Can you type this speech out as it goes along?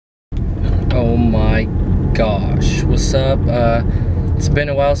Oh my gosh, what's up? It's been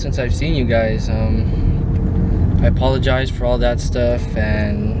a while since I've seen you guys. I apologize for all that stuff,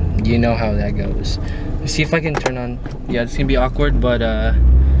 and you know how that goes. Let's see if I can turn on. Yeah, it's gonna be awkward, but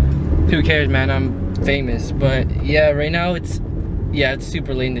who cares, man? I'm famous. But yeah, right now it's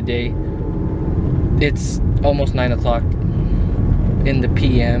super late in the day. It's almost 9 o'clock in the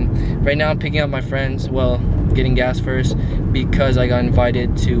PM. Right now I'm picking up my friends. Well, getting gas first because I got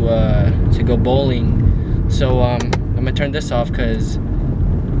invited to go bowling. So I'm gonna turn this off because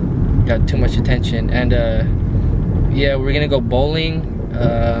got too much attention. And yeah, we're gonna go bowling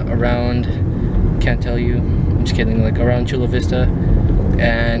around, can't tell you, I'm just kidding, like around Chula Vista.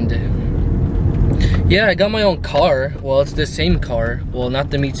 And yeah, I got my own car. Well, it's the same car. Well, not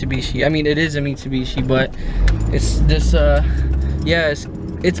the Mitsubishi. I mean, it is a Mitsubishi, but it's this yeah,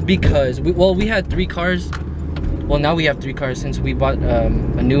 it's because we had 3 cars. Well, now we have 3 cars since we bought a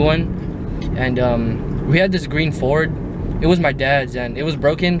new one. And we had this green Ford. It was my dad's, and it was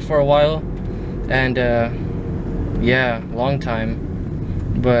broken for a while. And yeah, long time.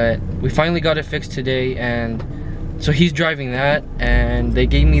 But we finally got it fixed today, and so he's driving that. And they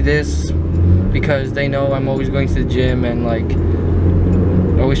gave me this because they know I'm always going to the gym and like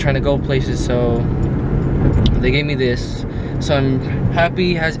always trying to go places, so they gave me this. So I'm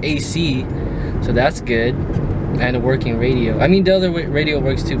happy. It has AC, so that's good, and a working radio. I mean, the other radio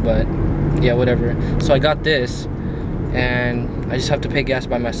works too, but yeah, whatever. So I got this, and I just have to pay gas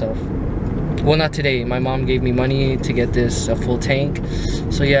by myself. Well, not today. My mom gave me money to get this a full tank.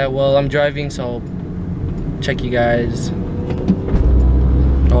 So yeah, well, I'm driving, so I'll check you guys.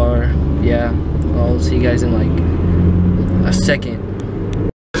 Or yeah, I'll see you guys in like a second.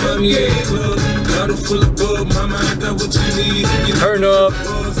 Turn up.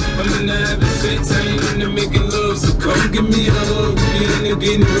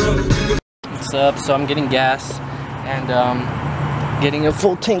 What's up? So I'm getting gas and getting a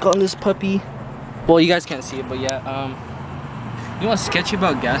full tank on this puppy. Well, you guys can't see it, but yeah. You know what's sketchy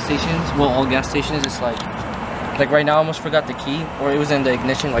about gas stations? Well, all gas stations, it's like right now I almost forgot the key, or it was in the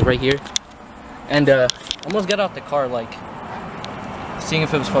ignition, like right here. And almost got out the car, like seeing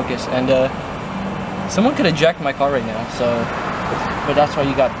if it was focused. And someone could have jacked my car right now, so, but that's why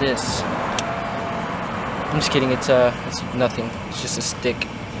you got this. I'm just kidding, it's nothing, it's just a stick.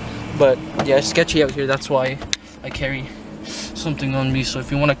 But yeah, it's sketchy out here, that's why I carry something on me. So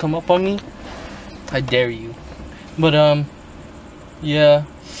if you want to come up on me, I dare you. But yeah,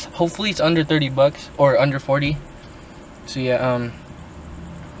 hopefully it's under 30 bucks or under 40. So yeah,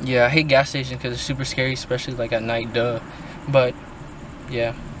 yeah, I hate gas stations because it's super scary, especially like at night, duh. But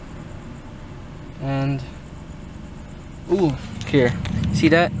yeah. And ooh, here, see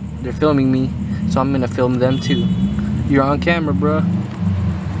that? They're filming me, so I'm gonna film them too. You're on camera, bruh.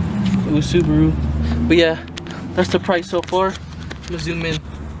 Ooh, Subaru. But yeah, that's the price so far. I'm gonna zoom in.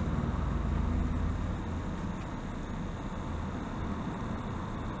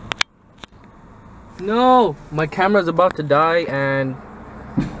 No, my camera's about to die, and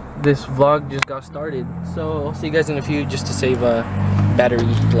this vlog just got started. So I'll see you guys in a few, just to save battery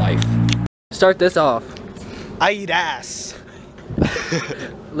life. Start this off. I eat ass.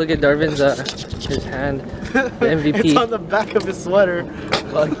 Look at Darvin's his hand, the MVP. It's on the back of his sweater.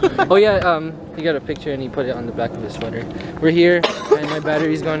 Oh yeah, he got a picture and he put it on the back of his sweater. We're here, and my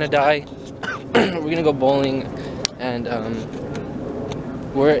battery's going to die. We're gonna go bowling, and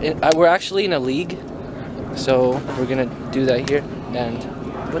we're actually in a league, so we're gonna do that here. And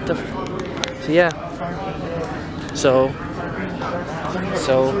what the? So yeah. So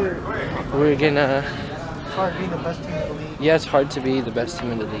we're gonna. It's hard being the best team in the league. Yeah, it's hard to be the best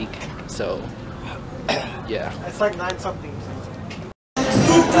team in the league. So yeah. It's like 9 something.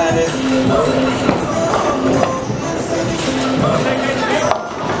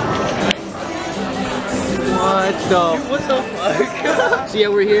 What the fuck? So yeah,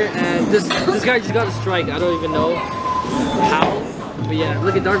 we're here, and this guy just got a strike. I don't even know how, but yeah,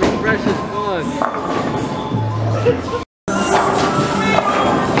 look at Darby, fresh as fuck.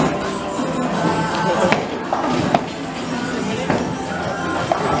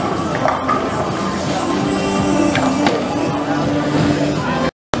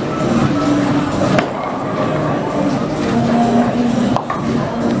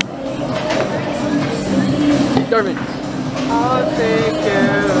 Darvin. I'll take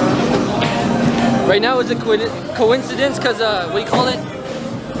care of. Right now it's a coincidence because what do you call it?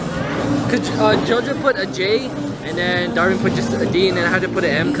 Because Jojo put a J and then Darvin put just a D, and then I had to put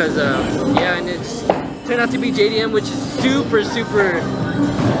an M because yeah, and it's turned out to be JDM, which is super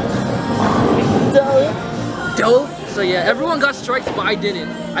So yeah, everyone got strikes, but I didn't.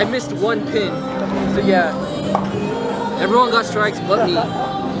 I missed one pin. So yeah, everyone got strikes but me.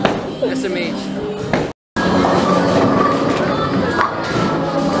 SMH.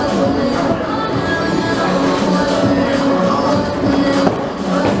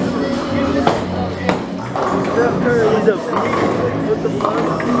 What the fuck?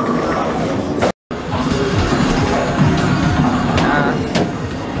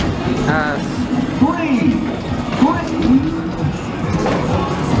 Ass.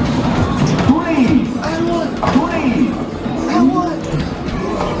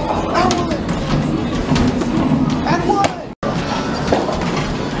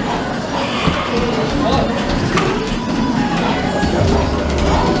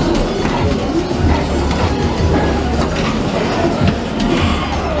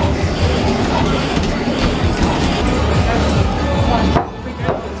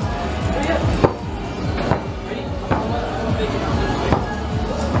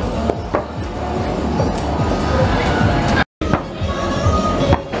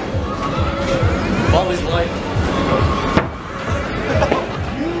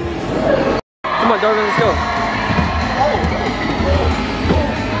 Come on, Darwin, let's go.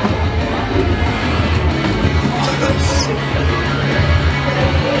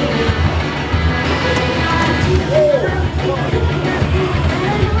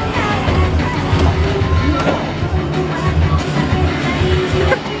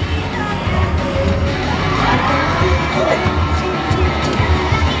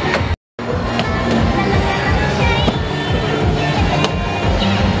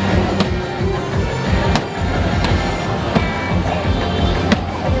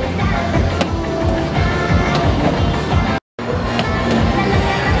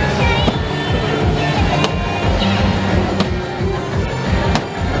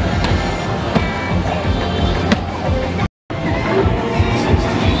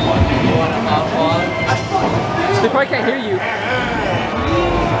 They probably can't hear you.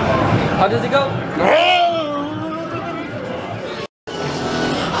 How does it go?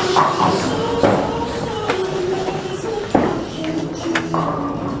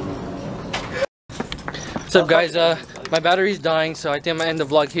 What's up, guys? My battery's dying, so I think I'm gonna end the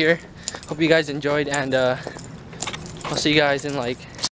vlog here. Hope you guys enjoyed, and I'll see you guys in like